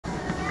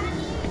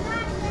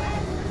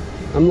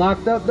I'm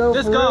locked up though.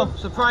 Just go. Real?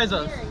 Surprise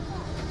us.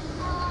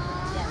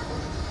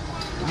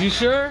 You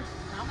sure?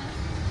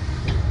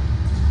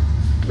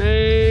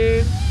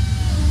 Man.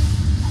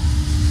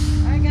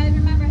 Alright guys,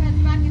 remember, heads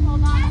back and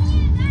hold on.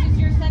 This is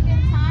your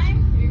second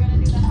time. You're gonna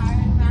do the higher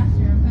and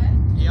faster, okay?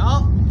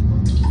 Yup.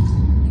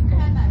 Keep your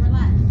head back,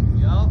 relax.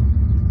 Yup.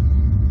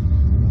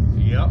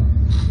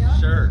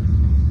 Sure.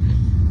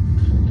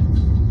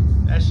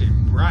 That shit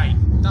bright.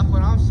 That's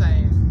what I'm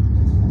saying.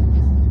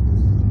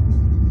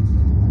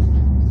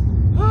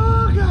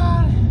 Oh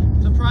God.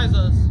 Surprise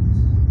us.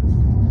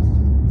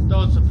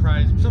 Don't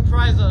surprise me.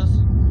 Surprise us.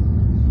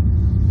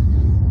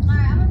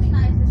 Alright, I'm gonna be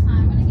nice this time.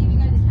 I'm gonna give you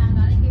guys a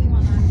countdown. I didn't give you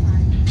one last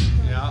time.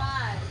 So Yeah.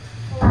 5,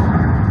 4.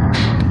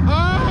 Oh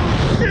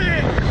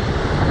shit!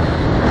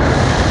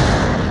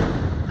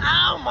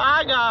 Oh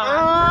my God!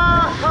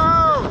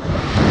 Oh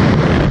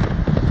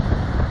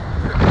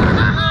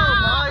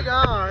my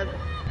God!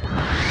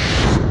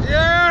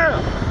 Yeah!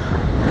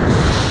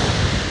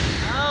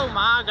 Oh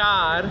my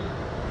God!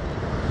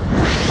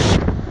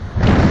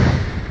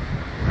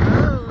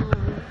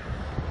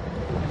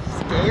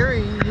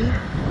 Scary.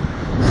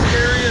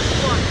 Scary as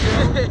fuck,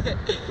 bro.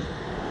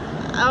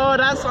 Oh,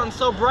 that sun's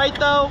so bright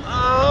though.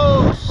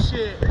 Oh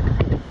shit.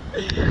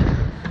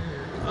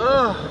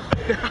 Oh.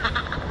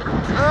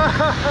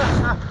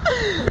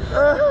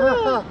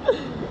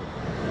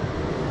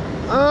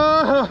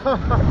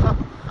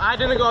 I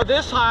didn't go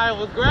this high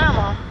with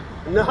grandma.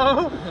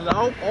 No?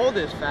 Nope, all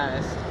this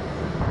fast.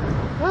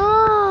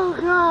 Oh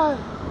God.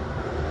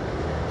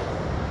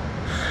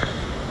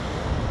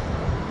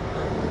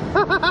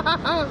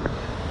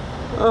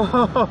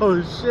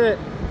 Oh shit.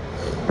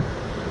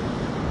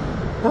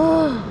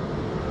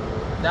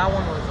 That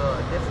one was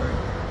different.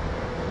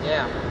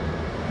 Yeah,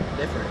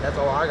 different. That's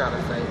all I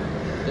gotta say.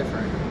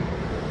 Different.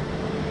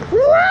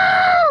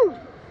 Woo!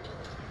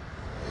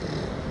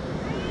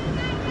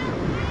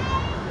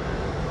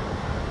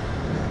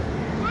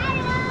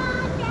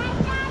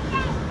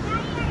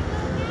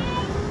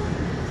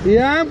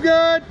 Yeah, I'm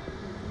good.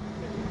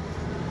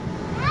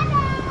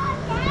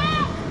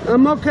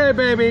 I'm okay,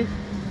 baby.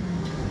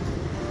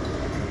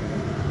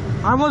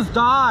 I almost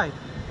died.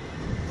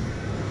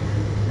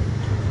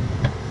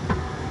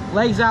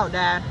 Legs out,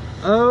 Dad.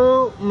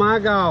 Oh my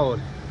God.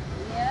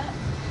 Yeah.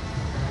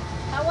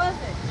 How was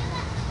it?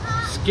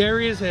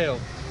 Scary as hell.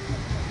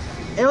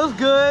 It was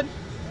good.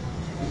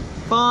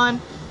 Fun.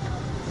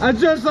 I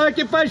just like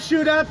if I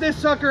shoot out this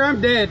sucker,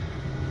 I'm dead.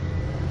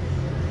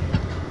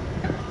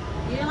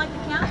 You didn't like the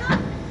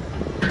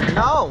countdown?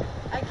 No.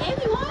 I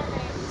gave you one.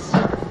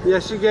 Yeah,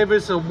 she gave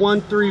us a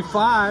 1, 3,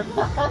 5.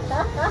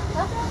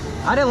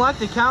 I didn't like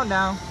the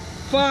countdown.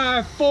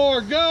 5,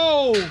 4,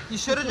 go! You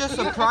should have just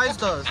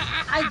surprised us.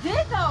 I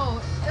did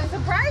though. It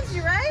surprised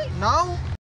you, right? No.